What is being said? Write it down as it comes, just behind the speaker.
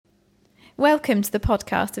Welcome to the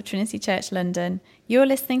podcast of Trinity Church London. You're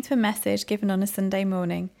listening to a message given on a Sunday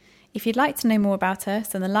morning. If you'd like to know more about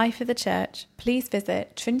us and the life of the church, please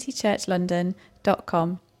visit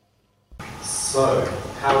trinitychurchlondon.com. So,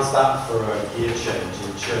 how's that for a gear change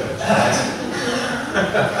in church?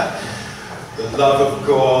 The love of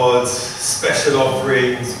God, special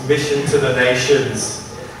offerings, mission to the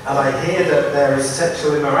nations. And I hear that there is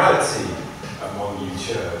sexual immorality among you,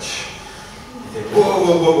 church.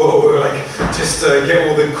 Whoa, like, just get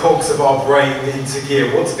all the cogs of our brain into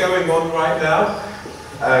gear. What's going on right now?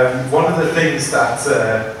 One of the things that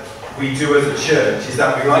we do as a church is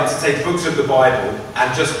that we like to take books of the Bible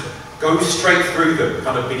and just go straight through them,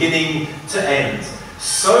 kind of beginning to end,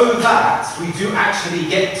 so that we do actually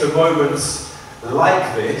get to moments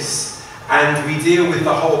like this and we deal with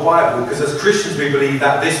the whole Bible, because as Christians we believe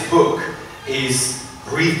that this book is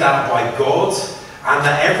breathed out by God, and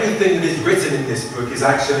that everything that is written in this book is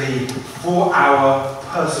actually for our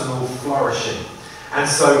personal flourishing. And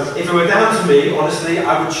so, if it were down to me, honestly,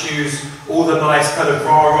 I would choose all the nice kind of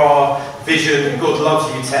rah-rah vision, God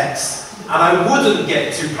loves you text, and I wouldn't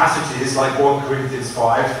get to passages like 1 Corinthians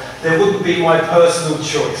 5. There wouldn't be my personal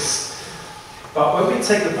choice. But when we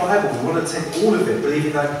take the Bible, we want to take all of it,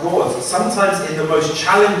 believing that God, sometimes in the most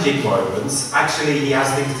challenging moments, actually He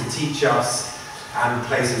has things to teach us and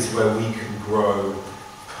places where we can grow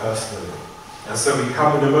personally. And so we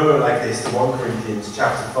come in a moment like this to 1 Corinthians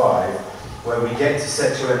chapter 5, where we get to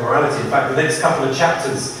sexual immorality. In fact, the next couple of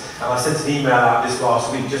chapters, and I sent an email out this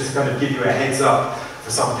last week just to kind of give you a heads up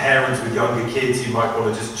for some parents with younger kids. You might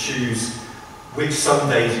want to just choose which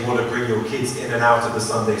Sundays you want to bring your kids in and out of the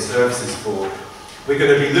Sunday services for. We're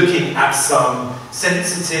going to be looking at some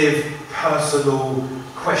sensitive, personal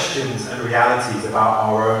questions and realities about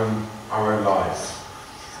our own lives.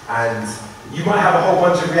 And you might have a whole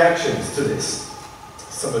bunch of reactions to this.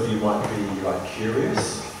 Some of you might be like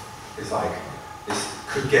curious. It's like, this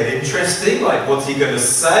could get interesting. Like, what's he going to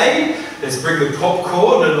say? Let's bring the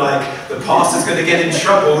popcorn and like, the pastor's going to get in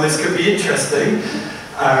trouble. This could be interesting.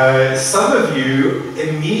 Some of you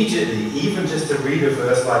immediately, even just to read a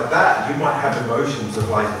verse like that, you might have emotions of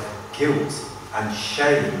like guilt and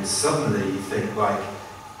shame. Suddenly you think like,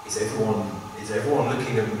 is everyone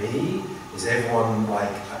looking at me? Is everyone like,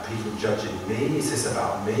 are people judging me? Is this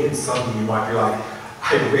about me? And suddenly you might be like,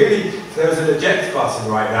 if there was an eject button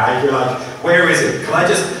right now, you'd be like, where is it? Can I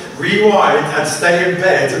just rewind and stay in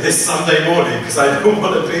bed this Sunday morning because I don't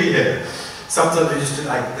want to be here? Sometimes we just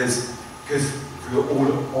like, because if we're all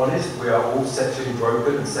honest, we are all sexually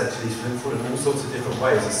broken and sexually sinful in all sorts of different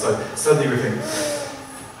ways. And so suddenly we think,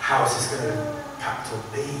 how is this going to impact on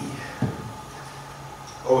me?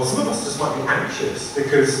 Or some of us just might be anxious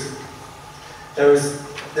because there is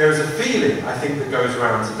a feeling, I think, that goes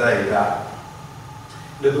around today that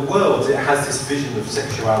the world, it has this vision of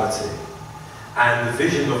sexuality, and the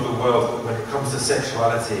vision of the world when it comes to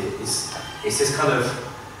sexuality is this kind of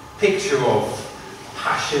picture of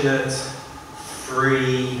passionate,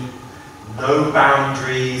 free, no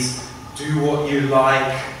boundaries, do what you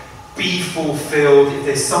like, be fulfilled. If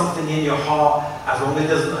there's something in your heart, as long as it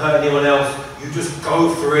doesn't hurt anyone else, you just go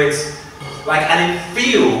for it. Like, and it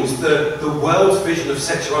feels, the world's vision of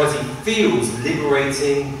sexuality feels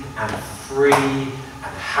liberating and free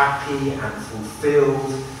and happy and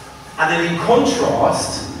fulfilled. And then in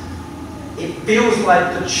contrast, it feels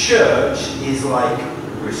like the church is like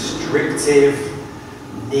restrictive,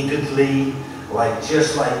 niggardly, like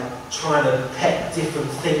just like trying to peck different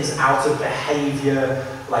things out of behavior,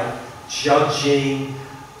 like judging,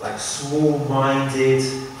 like small-minded,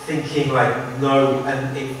 thinking like no,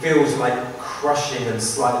 and it feels like crushing and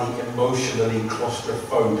slightly emotionally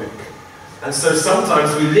claustrophobic. And so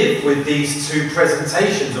sometimes we live with these two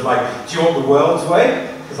presentations of like, do you want the world's way?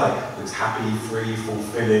 It's like, it's happy, free,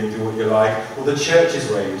 fulfilling, do what you like. Or the church's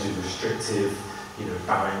way, which is restrictive,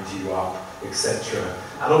 bound you up, etc.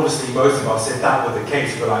 And obviously most of us, if that were the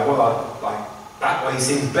case, we're like, well, like that way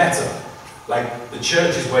seems better. Like the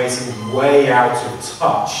church's way seems way out of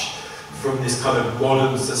touch from this kind of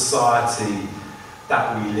modern society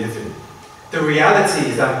that we live in. The reality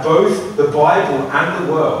is that both the Bible and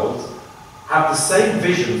the world have the same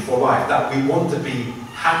vision for life, that we want to be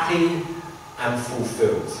happy and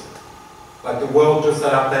fulfilled. Like the world does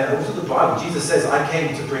that out there, and also the Bible. Jesus says, I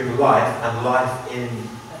came to bring life and life in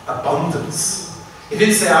abundance. He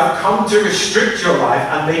didn't say, I've come to restrict your life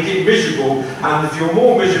and make it miserable, and if you're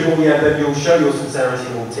more miserable, then you'll show your sincerity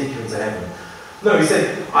and we'll take you into heaven. No, he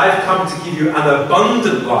said, I've come to give you an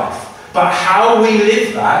abundant life. But how we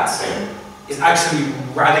live that is actually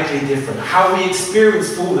radically different. How we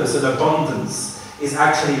experience fullness and abundance is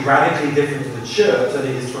actually radically different to the church than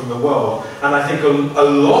it is from the world. And I think a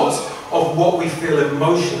lot of what we feel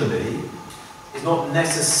emotionally is not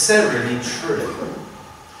necessarily true.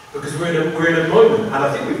 Because we're in a moment, and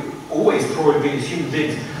I think we've always probably been as human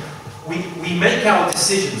beings, we make our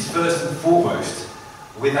decisions first and foremost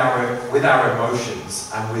with our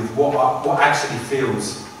emotions and with what actually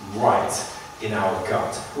feels right in our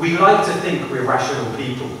gut. We like to think we're rational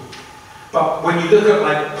people. But when you look at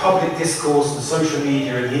like public discourse and social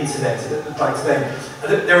media and the internet, like today,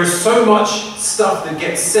 there is so much stuff that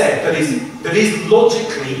gets said that is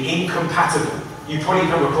logically incompatible. You probably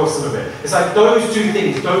come across some of it. It's like those two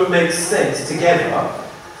things don't make sense together,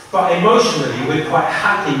 but emotionally we're quite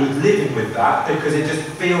happy with living with that because it just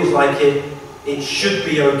feels like it should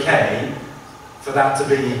be okay for that to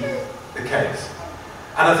be the case.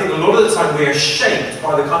 And I think a lot of the time we are shaped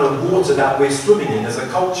by the kind of water that we're swimming in as a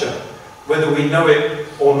culture, whether we know it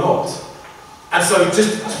or not. And so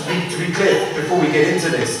just to be clear, before we get into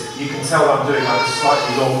this, you can tell I'm doing like a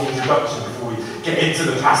slightly long introduction before we get into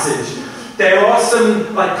the passage. There are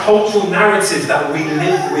some like cultural narratives that we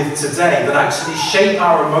live with today that actually shape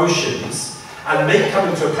our emotions and make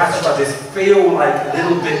coming to a passage like this feel like a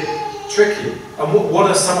little bit tricky. And what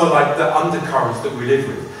are some of like the undercurrents that we live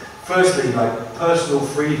with? Firstly, like personal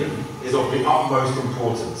freedom is of the utmost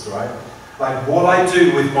importance, right? Like what I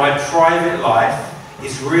do with my private life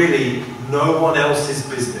is really no one else's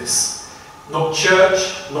business. Not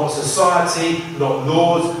church, not society, not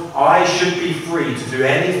laws. I should be free to do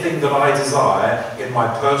anything that I desire in my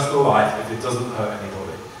personal life if it doesn't hurt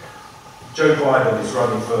anybody. Joe Biden is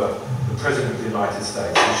running for the President of the United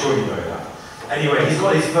States. I'm sure you know that. Anyway, he's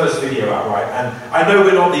got his first video out, right? And I know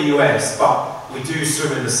we're not the US, but we do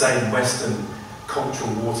swim in the same Western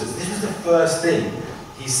cultural waters. This was the first thing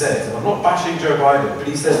he said, and I'm not bashing Joe Biden, but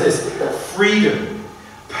he says this: freedom.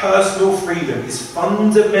 Personal freedom is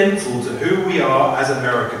fundamental to who we are as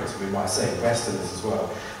Americans, we might say Westerners as well.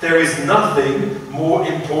 There is nothing more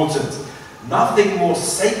important, nothing more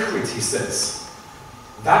sacred, he says.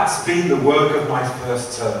 That's been the work of my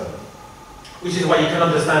first term. Which is why you can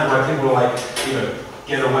understand why people are like, you know,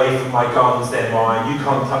 get away from my guns, they're mine, you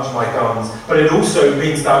can't touch my guns. But it also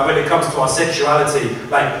means that when it comes to our sexuality,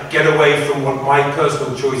 like, get away from what my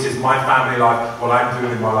personal choices, my family life, what I'm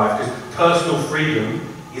doing in my life. Because personal freedom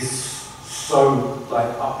is so like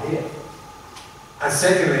up here. And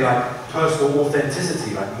secondly, like personal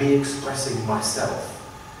authenticity, like me expressing myself.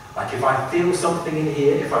 Like if I feel something in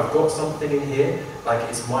here, if I've got something in here, like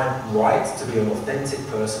it's my right to be an authentic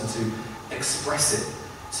person to express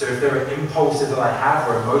it. So if there are impulses that I have,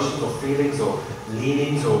 or emotions or feelings or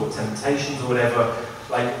leanings or temptations or whatever,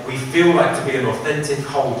 like we feel like to be an authentic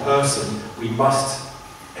whole person, we must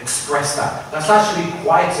express that. That's actually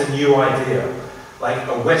quite a new idea. Like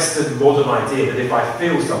a Western modern idea that if I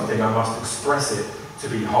feel something, I must express it to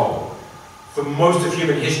be whole. For most of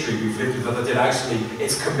human history, we've lived with that actually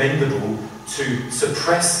it's commendable to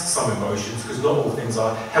suppress some emotions because not all things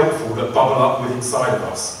are helpful that bubble up with inside of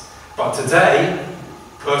us. But today,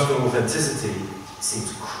 personal authenticity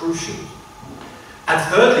seems crucial. And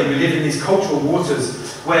thirdly, we live in these cultural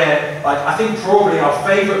waters where, like, I think probably our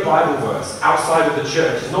favourite Bible verse outside of the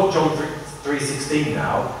church is not John 3:16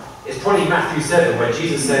 now. It's probably Matthew 7 where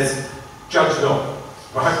Jesus says, "Judge not,"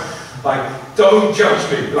 right? Like, don't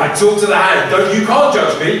judge me. Like, talk to the hand. You can't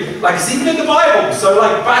judge me. Like, it's even in the Bible. So,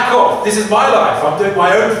 like, back off. This is my life. I'm doing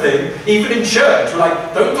my own thing. Even in church, we're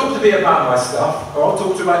like, don't talk to me about my stuff, or I'll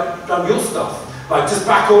talk to you about your stuff. Like, just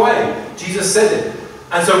back away. Jesus said it.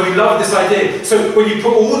 And so we love this idea. So when you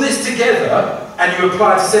put all this together and you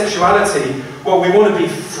apply it to sexuality, well, we want to be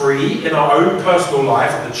free in our own personal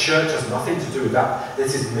life. The church has nothing to do with that.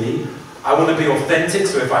 This is me. I want to be authentic,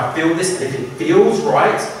 so if I feel this, and if it feels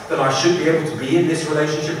right, then I should be able to be in this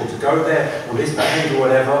relationship or to go there, or this behaviour or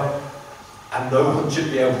whatever. And no one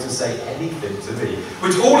should be able to say anything to me.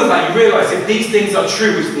 Which all of that, you realise, if these things are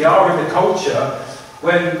true, which they are in the culture,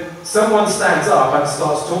 when someone stands up and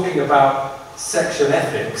starts talking about sexual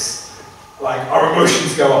ethics, like, our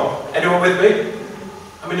emotions go up. Anyone with me?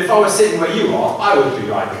 I mean, if I was sitting where you are, I would be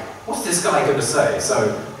like, what's this guy going to say?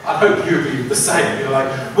 So I hope you would be the same. You're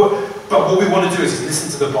like, but what we want to do is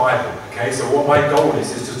listen to the Bible, okay? So what my goal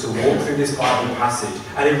is just to walk through this Bible passage,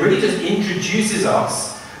 and it really just introduces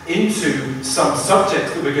us into some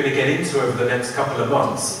subjects that we're going to get into over the next couple of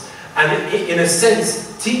months, and it, in a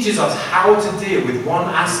sense, teaches us how to deal with one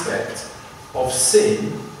aspect of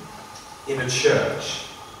sin in a church.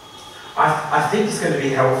 I think it's going to be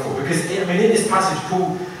helpful, because, I mean, in this passage,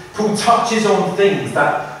 Paul touches on things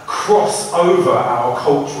that cross over our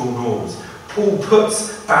cultural norms. Paul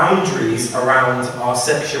puts boundaries around our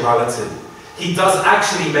sexuality. He does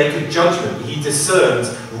actually make a judgment. He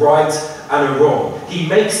discerns right and a wrong. He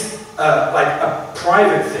makes like a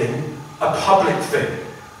private thing a public thing.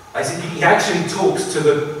 He actually talks to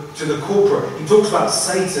the corporate. He talks about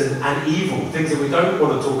Satan and evil, things that we don't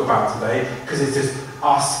want to talk about today because it's just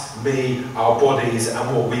us, me, our bodies,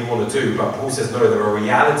 and what we want to do. But Paul says, no, there are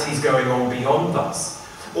realities going on beyond us.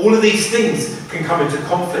 All of these things can come into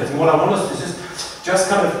conflict. And what I want us to just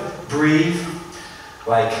kind of breathe,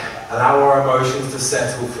 like allow our emotions to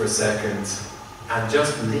settle for a second, and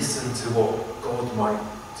just listen to what God might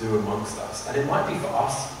do amongst us. And it might be for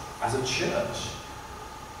us as a church.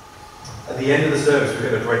 At the end of the service, we're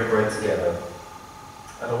going to break bread together.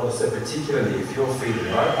 And I want to say, particularly if you're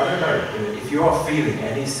feeling, I don't know, if you are feeling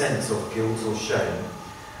any sense of guilt or shame,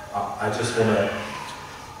 I just want to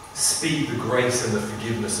speak the grace and the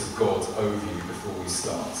forgiveness of God over you before we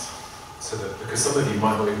start. So that, because some of you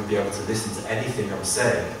might not even be able to listen to anything I'm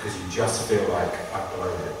saying because you just feel like, I've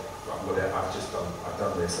blown it. Whatever, I've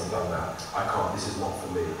done this, I've done that. I can't, this is not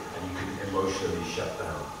for me. And you can emotionally shut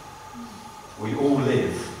down. We all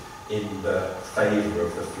live in the favour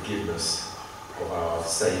of the forgiveness of our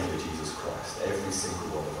Saviour Jesus Christ, every single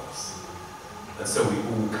one of us. And so we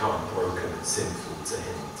all come broken and sinful to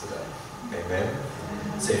Him today. Amen?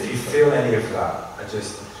 So if you feel any of that, I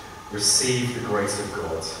just receive the grace of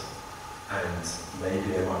God, and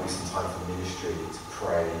maybe there might be some time for ministry to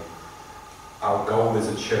pray. Our goal as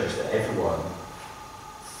a church that everyone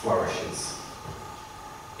flourishes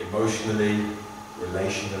emotionally,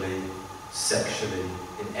 relationally, sexually,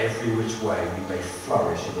 in every which way we may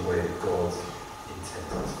flourish in the way that God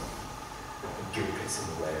intended. And guilt gets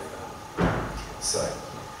in the way of that. So,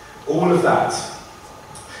 all of that,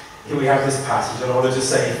 here we have this passage, and I want to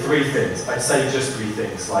just say three things. I'd say just three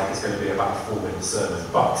things, like it's going to be about a 4-minute sermon,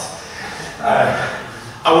 but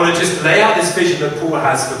I want to just lay out this vision that Paul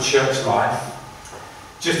has for church life,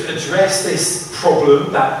 just address this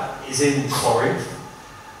problem that is in Corinth,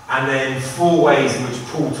 and then 4 ways in which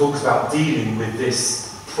Paul talks about dealing with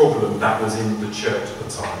this problem that was in the church at the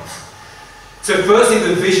time. So firstly,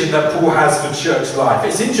 the vision that Paul has for church life.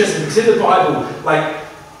 It's interesting because in the Bible, like,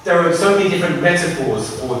 there are so many different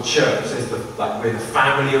metaphors for church. There's we're the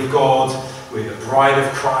family of God, we're the bride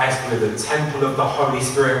of Christ, we're the temple of the Holy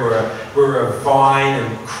Spirit, we're a vine,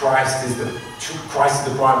 and Christ is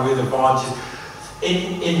the bride, we're the branches.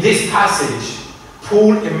 In this passage,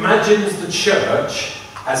 Paul imagines the church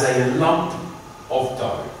as a lump of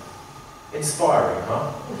dough. Inspiring,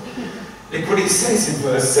 huh? Look what he says in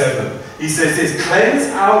verse 7. He says this: cleanse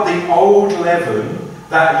out the old leaven,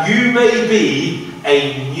 that you may be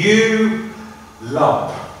a new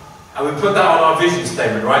lump. And we put that on our vision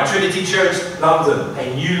statement, right? Trinity Church, London,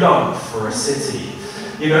 a new lump for a city.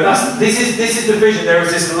 You know, this is the vision. There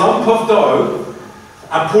is this lump of dough,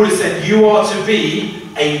 and Paul has said, you are to be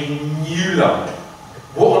a new lump.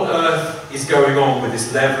 What on earth is going on with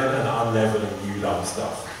this leaven and unleavened and new lump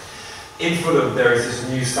stuff? In Fulham, there is this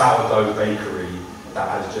new sourdough bakery that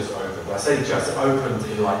has just opened. I say just, it opened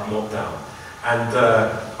in like lockdown. And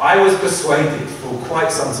I was persuaded for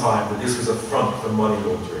quite some time that this was a front for money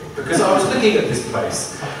laundering. Because I was looking at this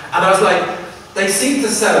place, and I was like, they seem to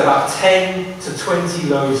sell about 10 to 20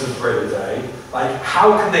 loaves of bread a day. Like,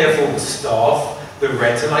 how can they afford the staff, the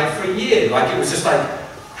rent, and like for a year? Like, it was just like,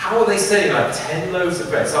 how are they selling like 10 loaves of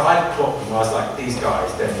bread? So I clocked them, I was like, these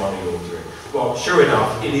guys, they're money laundering. Well, sure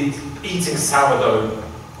enough, eating sourdough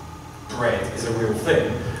bread is a real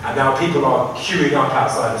thing. And now people are queuing up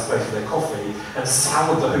outside the space for their coffee and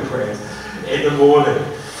sourdough bread in the morning.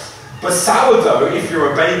 But sourdough, if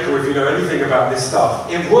you're a baker, if you know anything about this stuff,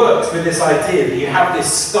 it works with this idea that you have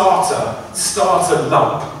this starter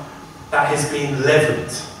lump that has been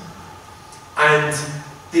leavened. And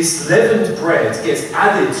this leavened bread gets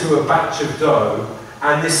added to a batch of dough,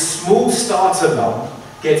 and this small starter lump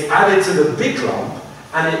gets added to the big lump,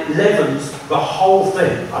 and it leavens the whole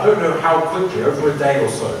thing. I don't know how quickly, over a day or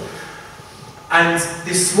so. And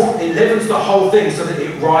it leavens the whole thing so that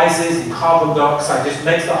it rises in carbon dioxide, just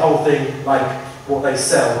makes the whole thing like what they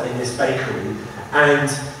sell in this bakery.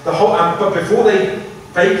 But before they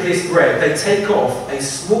bake this bread, they take off a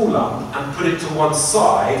small lump and put it to one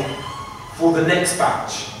side for the next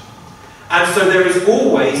batch. And so there is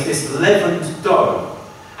always this leavened dough.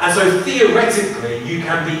 And so theoretically, you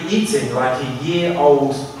can be eating like a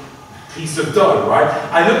year-old piece of dough, right?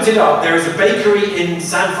 I looked it up. There is a bakery in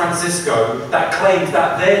San Francisco that claimed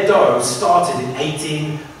that their dough started in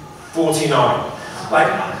 1849. Like,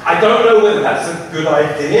 I don't know whether that's a good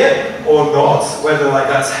idea or not, whether like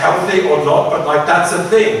that's healthy or not, but like that's a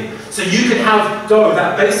thing. So you can have dough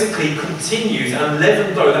that basically continues, and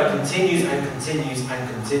leavened dough that continues and continues and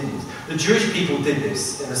continues. The Jewish people did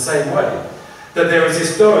this in the same way. That there was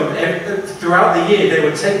this dough, and throughout the year they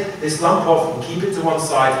would take this lump off and keep it to one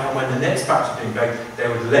side, and when the next batch was being baked, they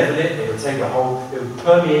would leaven it, it would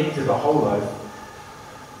permeate through the whole loaf.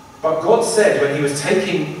 But God said, when he was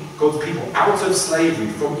taking God's people out of slavery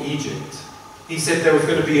from Egypt, he said there was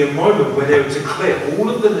going to be a moment where they were to clear all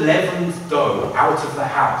of the leavened dough out of the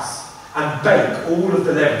house and bake all of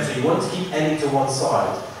the leaven. So you want to keep any to one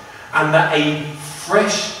side. And that a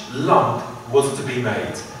fresh lump was to be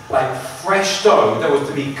made. Like fresh dough that was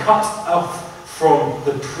to be cut off from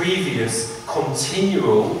the previous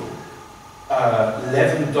continual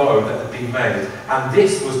leavened dough that had been made. And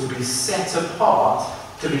this was to be set apart,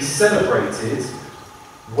 to be celebrated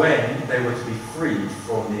when they were to be freed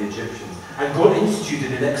from the Egyptians. And God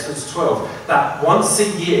instituted in Exodus 12 that once a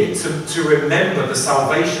year, to remember the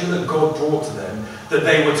salvation that God brought to them, that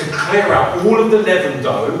they were to clear out all of the leavened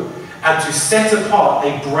dough and to set apart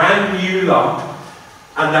a brand new lump,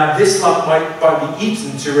 and that this lump might be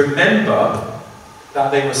eaten to remember that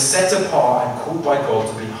they were set apart and called by God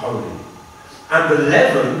to be holy. And the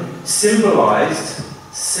leaven symbolized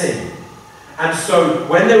sin. And so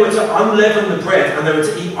when they were to unleaven the bread, and they were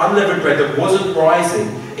to eat unleavened bread that wasn't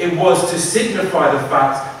rising, it was to signify the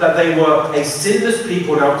fact that they were a sinless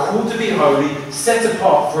people now called to be holy, set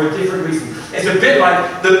apart for a different reason. It's a bit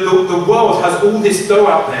like the world has all this dough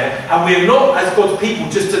out there, and we are not, as God's people,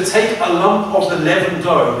 just to take a lump of the leavened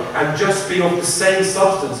dough and just be of the same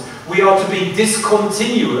substance. We are to be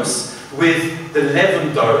discontinuous with the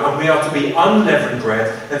leavened dough, and we are to be unleavened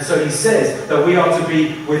bread. And so he says that we are to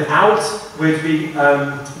be verse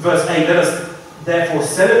 8, let us therefore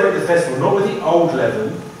celebrate the festival, not with the old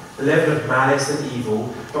leaven, the leaven of malice and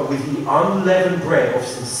evil, but with the unleavened bread of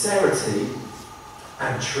sincerity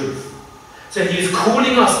and truth. So he is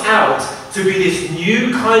calling us out to be this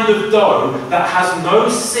new kind of dough that has no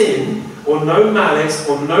sin or no malice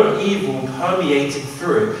or no evil permeating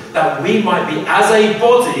through it, that we might be, as a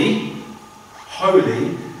body,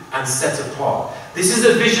 holy and set apart. This is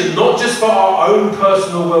a vision not just for our own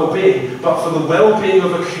personal well-being, but for the well-being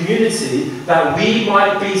of a community, that we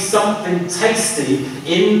might be something tasty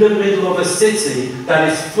in the middle of a city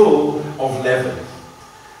that is full of leaven.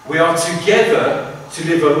 We are together to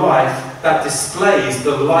live a life that displays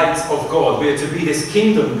the light of God. We are to be this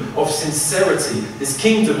kingdom of sincerity, this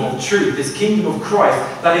kingdom of truth, this kingdom of Christ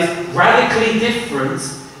that is radically different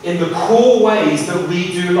in the core ways that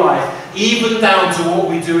we do life, even down to what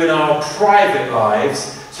we do in our private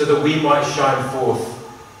lives, so that we might shine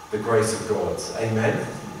forth the grace of God. Amen?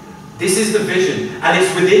 This is the vision. And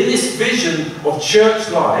it's within this vision of church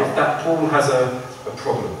life that Paul has a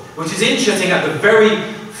problem. Which is interesting at the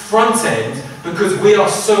very front end, because we are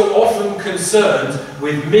so often concerned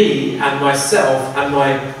with me and myself and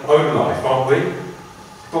my own life, aren't we?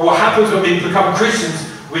 But what happens when we become Christians,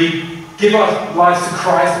 we give our lives to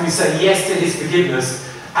Christ and we say yes to his forgiveness,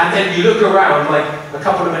 and then you look around like a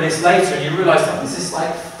couple of minutes later and you realise that there's this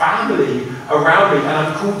like family around me, and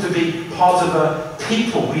I'm called to be part of a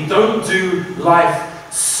people. We don't do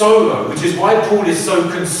life solo, which is why Paul is so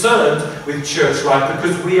concerned with church life,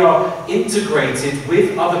 because we are integrated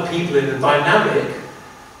with other people in a dynamic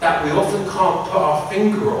that we often can't put our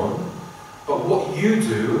finger on, but what you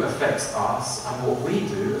do affects us, and what we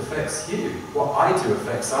do affects you. What I do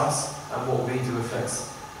affects us, and what we do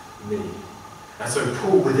affects me. And so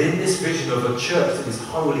Paul, within this vision of a church that is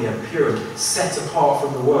holy and pure and set apart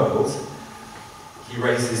from the world, he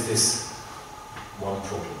raises this one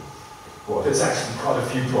problem. Well, there's actually quite a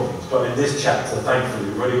few problems, but in this chapter, thankfully,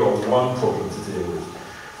 we've only got one problem to deal with.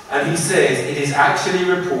 And he says, it is actually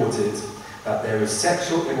reported that there is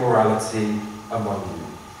sexual immorality among you,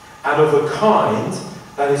 and of a kind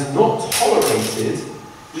that is not tolerated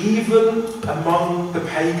even among the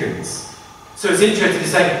pagans. So it's interesting to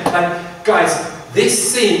say, like, guys,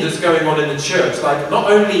 this scene that's going on in the church, like, not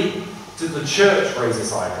only does the church raise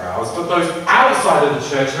its eyebrows, but those outside of the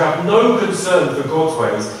church who have no concern for God's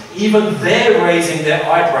ways, even they're raising their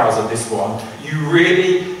eyebrows at this one. You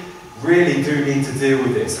really, really do need to deal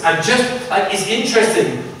with this. And just, like, it's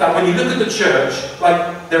interesting that when you look at the church,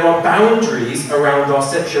 like, there are boundaries around our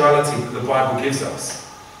sexuality that the Bible gives us.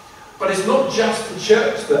 But it's not just the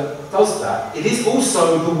church that does that. It is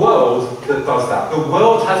also the world that does that. The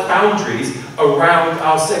world has boundaries around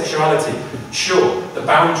our sexuality. Sure, the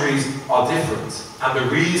boundaries are different, and the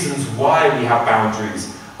reasons why we have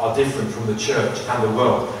boundaries are different from the church and the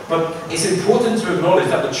world. But it's important to acknowledge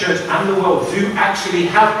that the church and the world do actually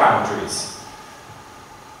have boundaries.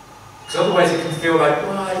 Because otherwise it can feel like,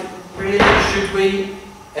 well, really, should we?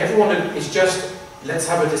 Everyone is just, let's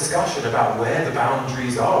have a discussion about where the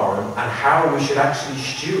boundaries are and how we should actually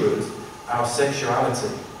steward our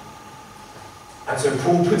sexuality. And so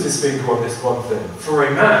Paul puts his finger on this one thing. For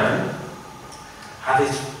a man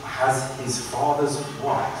has his father's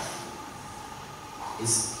wife, his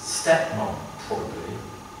stepmom probably,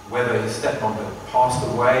 whether his stepmom had passed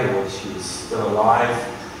away or she was still alive.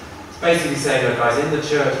 It's basically saying that guys, in the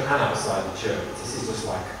church and outside the church, this is just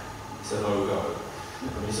like, it's a no-go.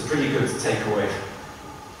 I mean, it's a pretty good takeaway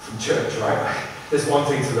from church, right? Like, there's one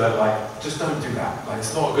thing to learn, like, just don't do that. Like,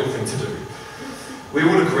 it's not a good thing to do. We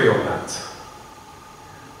all agree on that.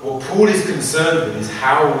 What Paul is concerned with is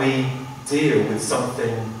how we deal with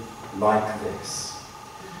something like this.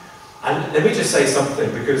 And let me just say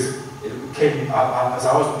something, because it came, as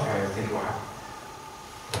I was preparing, I think, wow,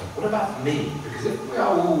 what about me? Because if we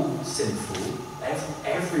are all sinful,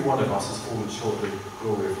 every one of us has fallen short of the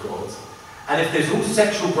glory of God. And if there's all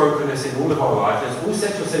sexual brokenness in all of our lives, there's all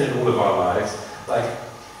sexual sin in all of our lives, like,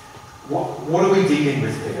 what are we dealing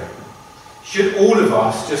with here? Should all of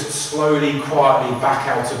us just slowly, quietly back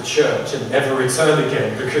out of church and never return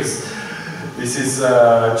again? Because this is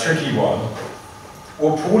a tricky one.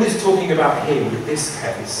 What Paul is talking about here with this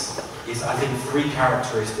case is, I think, three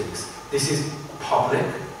characteristics. This is public,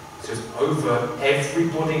 so it's over,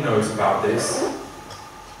 everybody knows about this.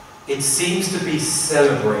 It seems to be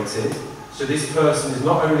celebrated, so this person is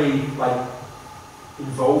not only like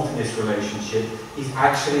involved in this relationship, he's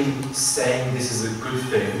actually saying this is a good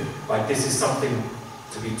thing, like this is something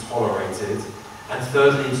to be tolerated. And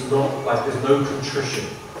thirdly, it's not like there's no contrition,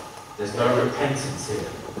 there's no repentance here.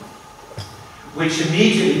 Which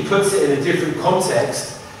immediately puts it in a different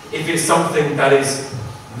context if it's something that is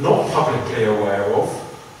not publicly aware of,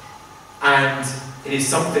 and it is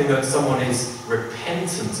something that someone is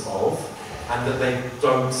repentant of, and that they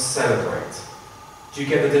don't celebrate. Do you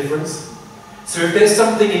get the difference? So if there's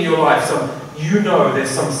something in your life, there's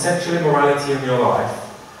some sexual immorality in your life,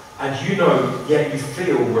 and yet you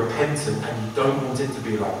feel repentant and you don't want it to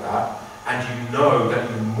be like that, and you know that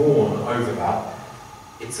you mourn over that,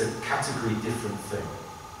 it's a category different thing.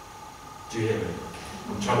 Do you hear me?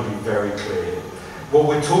 I'm trying to be very clear here. What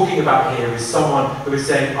we're talking about here is someone who is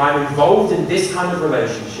saying, I'm involved in this kind of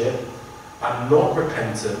relationship, I'm not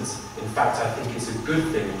repentant, in fact I think it's a good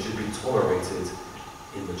thing and should be tolerated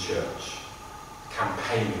in the church.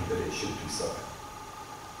 Campaigning that it should be so.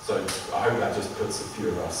 So I hope that just puts a few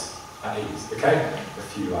of us at ease, okay? A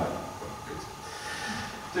few good.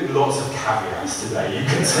 Doing lots of caveats today, you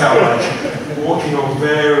can tell, like walking on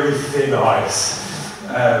very thin ice.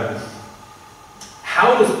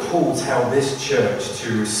 How does Paul tell this church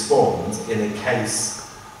to respond in a case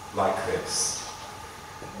like this?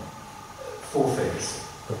 4 things.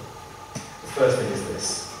 The first thing is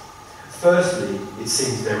this. Firstly, it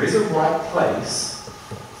seems there is a right place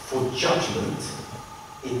for judgment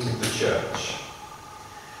in the church.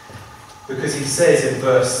 Because he says in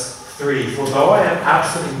verse 3, for though I am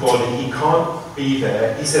absent in body, he can't be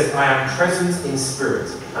there. He says, I am present in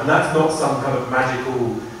spirit. And that's not some kind of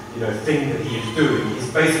magical thing that he is doing.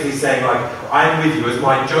 He's basically saying, like, I am with you as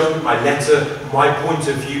my judgment, my letter, my point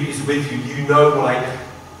of view is with you. You know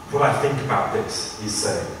what I think about this, he's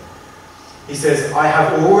saying. He says, I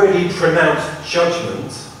have already pronounced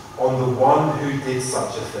judgment on the one who did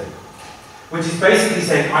such a thing. Which is basically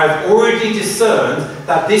saying, I've already discerned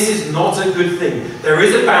that this is not a good thing. There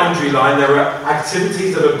is a boundary line. There are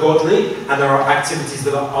activities that are godly and there are activities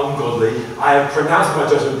that are ungodly. I have pronounced my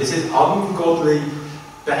judgment. This is ungodly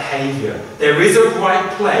behaviour. There is a right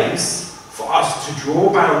place for us to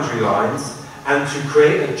draw boundary lines and to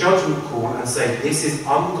create a judgment call and say, this is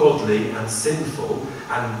ungodly and sinful,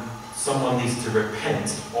 and someone needs to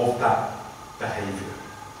repent of that behaviour.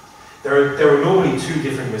 There are normally 2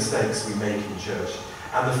 different mistakes we make in church.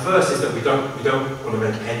 And the first is that we don't want to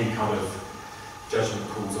make any kind of judgment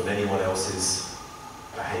calls on anyone else's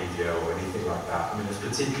behaviour or anything like that. I mean, it's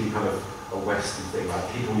particularly kind of a Western thing,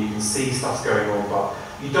 like people, you can see stuff's going on, but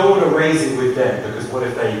you don't want to raise it with them, because what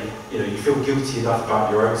if they, you feel guilty enough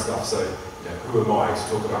about your own stuff, so, who am I to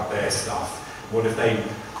talk about their stuff? What if they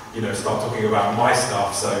start talking about my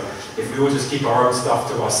stuff? So if we all just keep our own stuff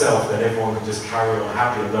to ourselves, then everyone can just carry on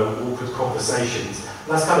happy and no awkward conversations.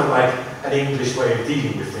 And that's kind of like an English way of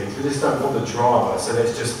dealing with things. We just don't want the drama, so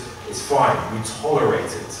it's fine, we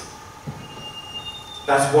tolerate it.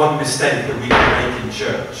 That's one mistake that we can make in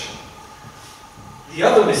church. The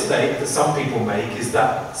other mistake that some people make is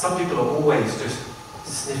that some people are always just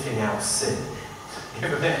sniffing out sin. You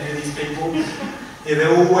ever met any of these people? Yeah,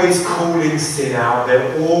 they're always calling sin out.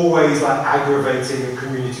 They're always like aggravating a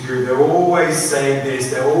community group. They're always saying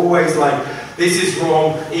this. They're always like, this is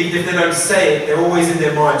wrong. Even if they don't say it, they're always in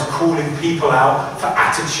their minds calling people out for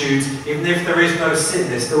attitudes. Even if there is no sin,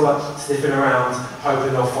 they're still like sniffing around,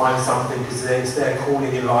 hoping they'll find something because they're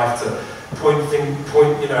calling in life to point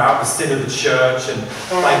out the sin of the church. And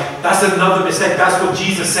like that's another mistake. That's what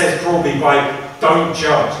Jesus says probably by don't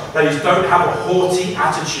judge. That is, don't have a haughty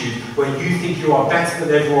attitude where you think you are better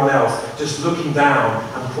than everyone else, just looking down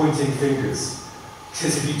and pointing fingers.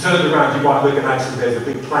 Because if you turn around, you might look and actually there's a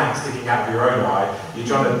big plank sticking out of your own eye. You're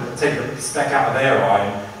trying to take a speck out of their eye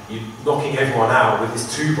and you're knocking everyone out with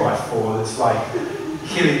this 2x4 that's like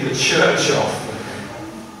killing the church off.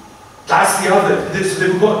 That's the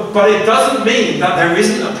other. But it doesn't mean that there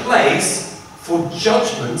isn't a place for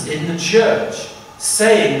judgment in the church,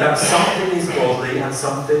 saying that something is godly and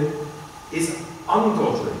something is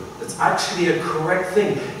ungodly. That's actually a correct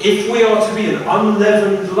thing. If we are to be an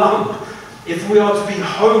unleavened lump, if we are to be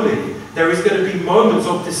holy, there is going to be moments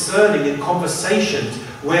of discerning in conversations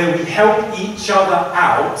where we help each other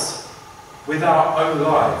out with our own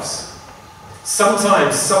lives.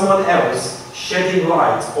 Sometimes someone else shedding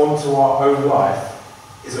light onto our own life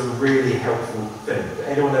is a really helpful thing.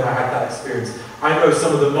 Anyone ever had that experience? I know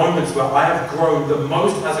some of the moments where I have grown the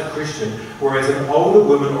most as a Christian, whereas an older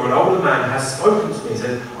woman or an older man has spoken to me and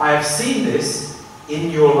said, I have seen this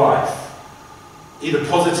in your life, either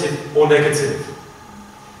positive or negative.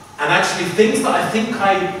 And actually things that I think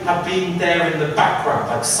I have been there in the background,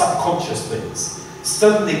 like subconscious things,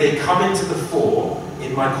 suddenly they come into the fore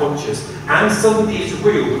in my conscious, and suddenly it's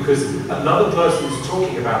real because another person is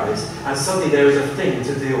talking about this, and suddenly there is a thing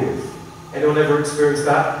to deal with. Anyone ever experienced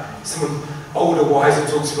that? Someone older, wiser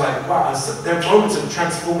talks like, wow, there are moments of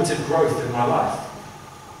transformative growth in my life.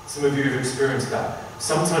 Some of you have experienced that.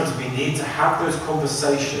 Sometimes we need to have those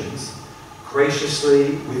conversations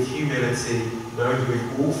graciously, with humility, knowing that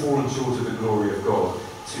we've all fallen short of the glory of God,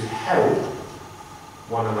 to help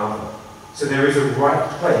one another. So there is a right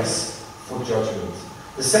place for judgment.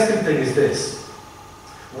 The second thing is this.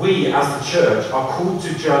 We, as the church, are called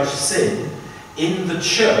to judge sin in the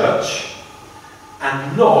church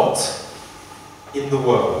and not in the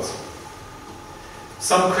world.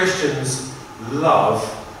 Some Christians love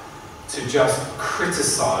to just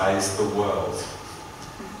criticize the world.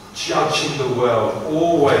 Judging the world,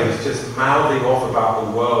 always just mouthing off about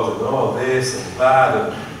the world and oh this and that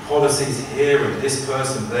and policies here and this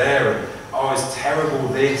person there and oh it's terrible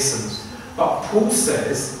this and but Paul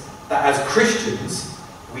says that as Christians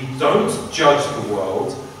we don't judge the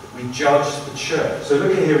world, we judge the church. So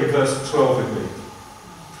look at here in verse 12 with me.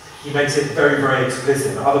 He makes it very, very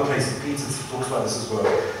explicit. In other places Peter talks about this as well.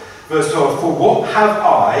 Verse 12, for what have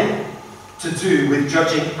I to do with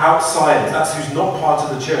judging outsiders? That's who's not part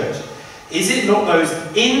of the church. Is it not those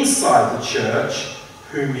inside the church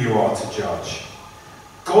whom you are to judge?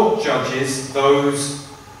 God judges those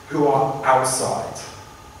who are outside.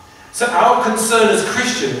 So our concern as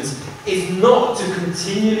Christians is not to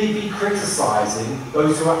continually be criticizing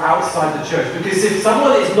those who are outside the church. Because if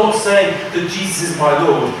someone is not saying that Jesus is my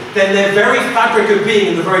Lord, then their very fabric of being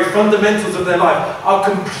and the very fundamentals of their life are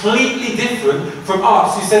completely different from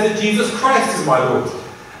us who say that Jesus Christ is my Lord.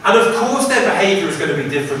 And of course their behavior is going to be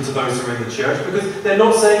different to those who are in the church because they're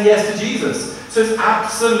not saying yes to Jesus. So it's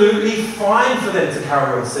absolutely fine for them to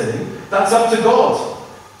carry on sinning. That's up to God.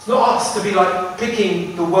 It's not us to be like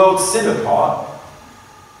picking the world's sin apart.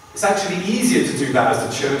 It's actually easier to do that as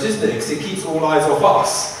the church, isn't it? Because it keeps all eyes off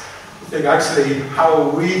us. You think, actually, how are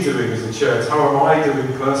we doing as a church? How am I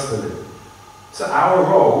doing personally? So our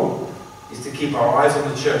role is to keep our eyes on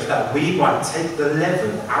the church, that we might take the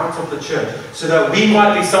leaven out of the church, so that we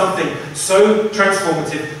might be something so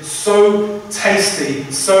transformative, so tasty,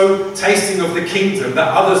 so tasting of the kingdom, that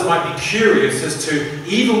others might be curious as to,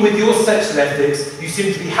 even with your sexual ethics, you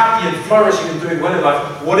seem to be happy and flourishing and doing well in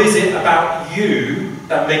life. What is it about you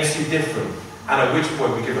that makes you different? And at which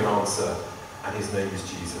point we give an answer, and his name is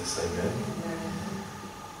Jesus. Amen.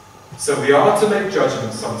 So we are to make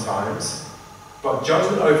judgments sometimes, but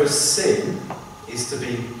judgment over sin is to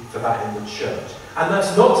be for that in the church. And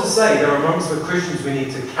that's not to say there are moments where Christians we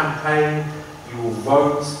need to campaign, you will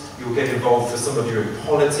vote, you will get involved for some of you in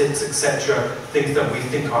politics, etc. Things that we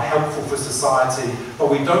think are helpful for society. But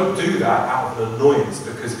we don't do that out of an annoyance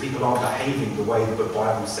because people aren't behaving the way that the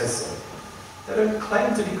Bible says so. They don't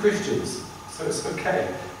claim to be Christians, so it's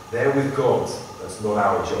okay. They're with God. That's not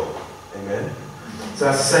our job. Amen? So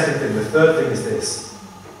that's the second thing. The third thing is this.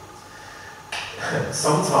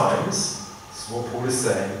 Sometimes, this is what Paul is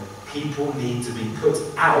saying, people need to be put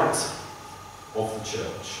out of the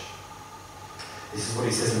church. This is what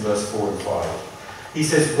he says in verse 4 and 5. He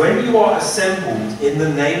says, when you are assembled in the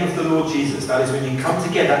name of the Lord Jesus, that is when you come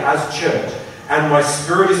together as church, and my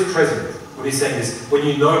spirit is present. What he's saying is, when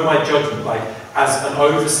you know my judgment, like as an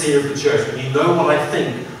overseer of the church, when you know what I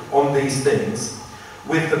think on these things,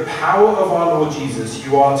 with the power of our Lord Jesus,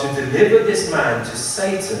 you are to deliver this man to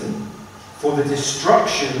Satan for the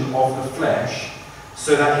destruction of the flesh,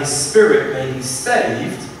 so that his spirit may be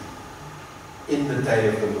saved in the day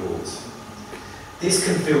of the Lord. This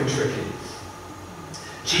can feel tricky.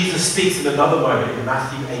 Jesus speaks in another moment in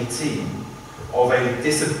Matthew 18 of a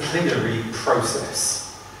disciplinary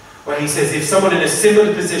process, where he says if someone in a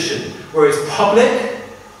similar position, where it's public,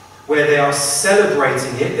 where they are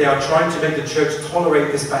celebrating it, they are trying to make the church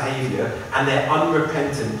tolerate this behavior, and they're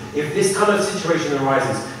unrepentant. If this kind of situation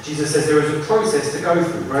arises, Jesus says there is a process to go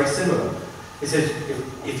through, very similar. He says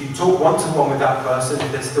if you talk one-to-one with that person,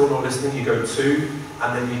 if they're still not listening, you go two,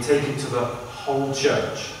 and then you take it to the whole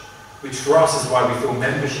church, which for us is why we feel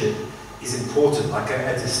membership is important, like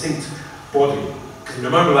a distinct body. Because in a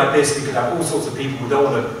moment like this, we could have all sorts of people.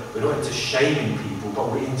 We're not into shaming people,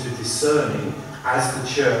 but we're into discerning as the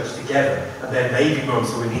church together. And there may be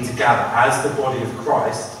moments where we need to gather as the body of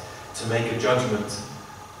Christ to make a judgment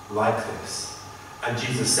like this. And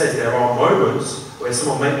Jesus says there are moments where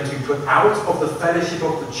someone may be put out of the fellowship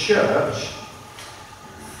of the church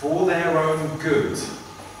for their own good.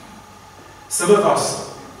 Some of us,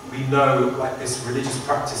 we know like this religious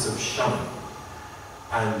practice of shunning.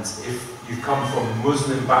 And if you've come from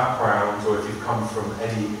Muslim backgrounds, or if you've come from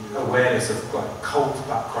any awareness of like cult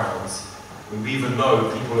backgrounds, we even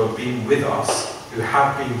know people who have been with us who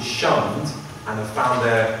have been shunned and have found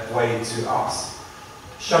their way to us.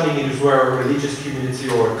 Shunning is where a religious community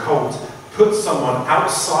or a cult puts someone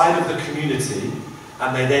outside of the community,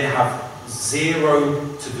 and they then have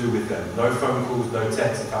zero to do with them. No phone calls, no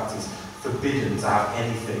texts. In fact, it's forbidden to have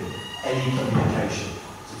anything, any communication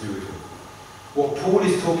to do with them. What Paul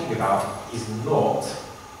is talking about is not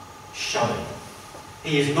shunning.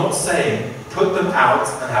 He is not saying put them out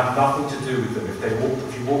and have nothing to do with them.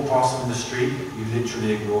 If you walk past them in the street, you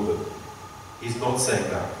literally ignore them. He's not saying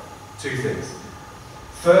that. Two things.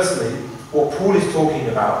 Firstly, what Paul is talking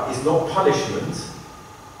about is not punishment,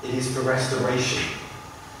 it is for restoration.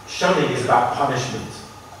 Shunning is about punishment.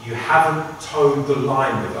 You haven't towed the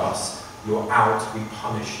line with us, you're out, we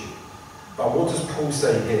punish you. But what does Paul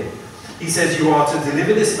say here? He says you are to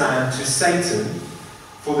deliver this man to Satan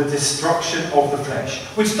for the destruction of the flesh.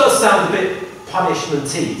 Which does sound a bit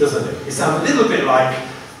punishment-y, doesn't it? It sounds a little bit like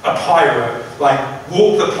a pirate, like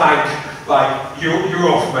walk the plank, like you're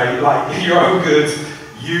off, mate, like your own good,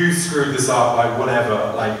 you screwed this up, like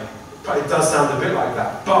whatever. But it does sound a bit like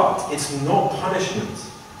that. But it's not punishment.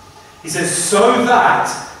 He says, so that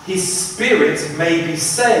his spirit may be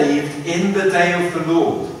saved in the day of the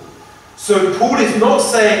Lord. So Paul is not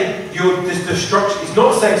saying this destruction, he's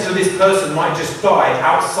not saying so this person might just die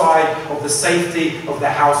outside of the safety of the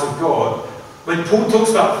house of God. When Paul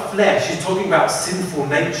talks about flesh, he's talking about sinful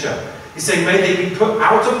nature. He's saying may they be put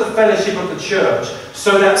out of the fellowship of the church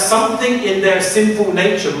so that something in their sinful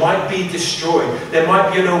nature might be destroyed. There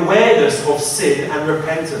might be an awareness of sin and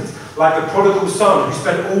repentance. Like the prodigal son who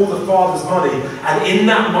spent all the father's money, and in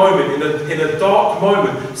that moment, in a dark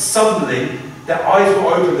moment, suddenly their eyes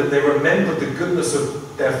were opened and they remembered the goodness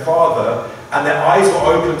of their father, and their eyes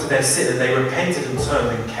were opened to their sin and they repented and turned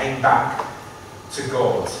and came back to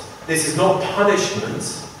God. This is not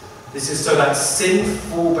punishment. This is so that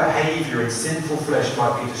sinful behaviour and sinful flesh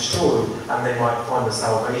might be destroyed and they might find the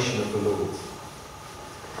salvation of the Lord.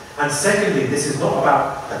 And secondly, this is not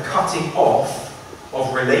about a cutting off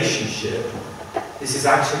of relationship. This is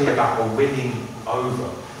actually about a winning over.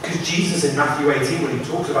 Because Jesus in Matthew 18, when he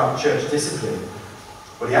talks about church discipline,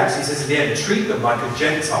 what he actually says at the end, treat them like a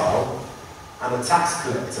Gentile and a tax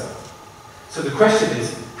collector. So the question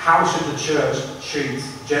is, how should the church treat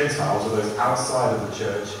Gentiles, or those outside of the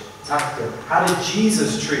church? How did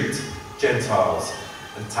Jesus treat Gentiles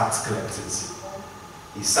and tax collectors?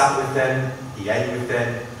 He sat with them, he ate with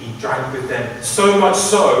them, he drank with them, so much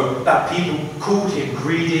so that people called him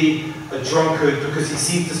greedy, a drunkard, because he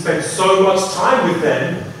seemed to spend so much time with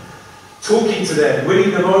them, talking to them,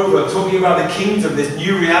 winning them over, talking about the kingdom, this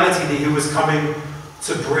new reality that he was coming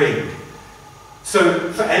to bring.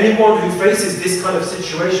 So for anyone who faces this kind of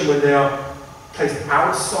situation when they are placed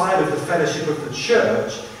outside of the fellowship of the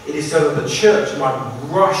church, it is so that the church might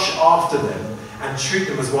rush after them and treat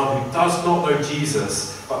them as one who does not know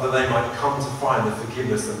Jesus, but that they might come to find the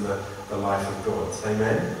forgiveness and the life of God.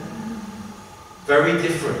 Amen? Very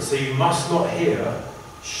different. So you must not hear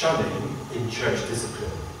shunning in church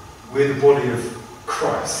discipline. We're the body of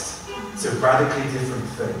Christ. It's a radically different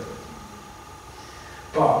thing.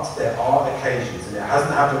 But there are occasions, and it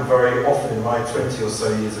hasn't happened very often in my 20 or so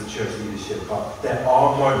years of church leadership, but there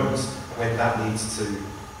are moments when that needs to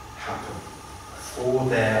happen for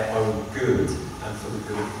their own good and for the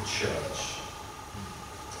good of the church.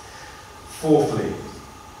 Fourthly,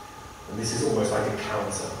 and this is almost like a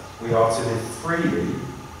counter, we are to live freely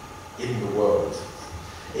in the world.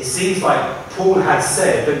 It seems like Paul had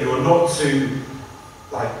said that you're not to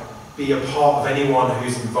be a part of anyone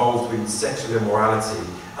who's involved with sexual immorality,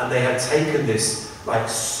 and they had taken this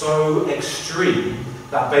so extreme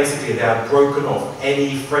that basically they had broken off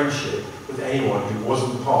any friendship with anyone who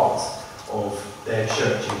wasn't part of their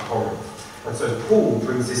church in Corinth. And so Paul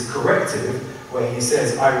brings this corrective where he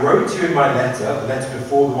says, I wrote to you in my letter, the letter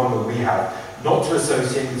before the one that we have, not to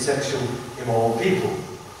associate with sexual immoral people.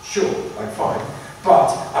 Sure, fine.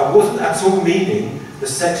 But I wasn't at all meaning the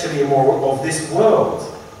sexually immoral of this world,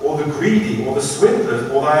 or the greedy, or the swindlers,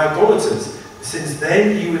 or the idolaters, since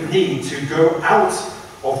then you would need to go out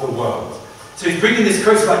of the world. So he's bringing this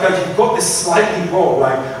close, guys, you've got this slightly wrong.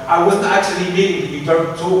 I wasn't actually meaning that you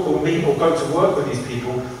don't talk or meet or go to work with these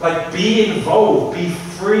people. Be involved, be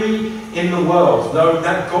free in the world. Know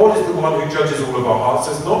that God is the one who judges all of our hearts.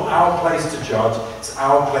 So it's not our place to judge, it's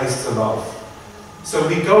our place to love. So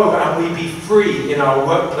we go and we be free in our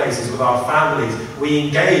workplaces, with our families. We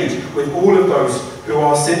engage with all of those who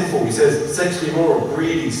are sinful. He says, sexually immoral,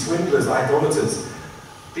 greedy, swindlers, idolaters.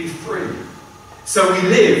 Be free. So we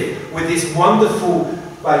live with this wonderful,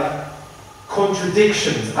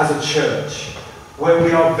 contradictions as a church, where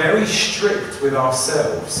we are very strict with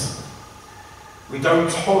ourselves. We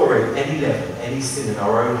don't tolerate any level, any sin in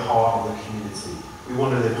our own heart or the community. We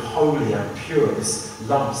want to live holy and pure, this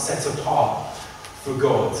lump set apart for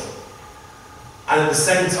God. And at the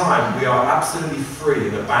same time, we are absolutely free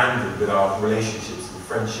and abandoned with our relationships and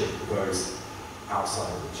friendship with those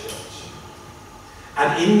outside of the church.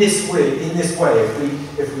 And in this way,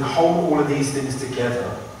 if we hold all of these things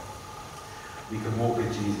together, we can walk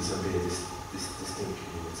with Jesus and be a distinct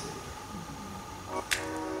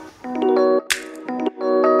community.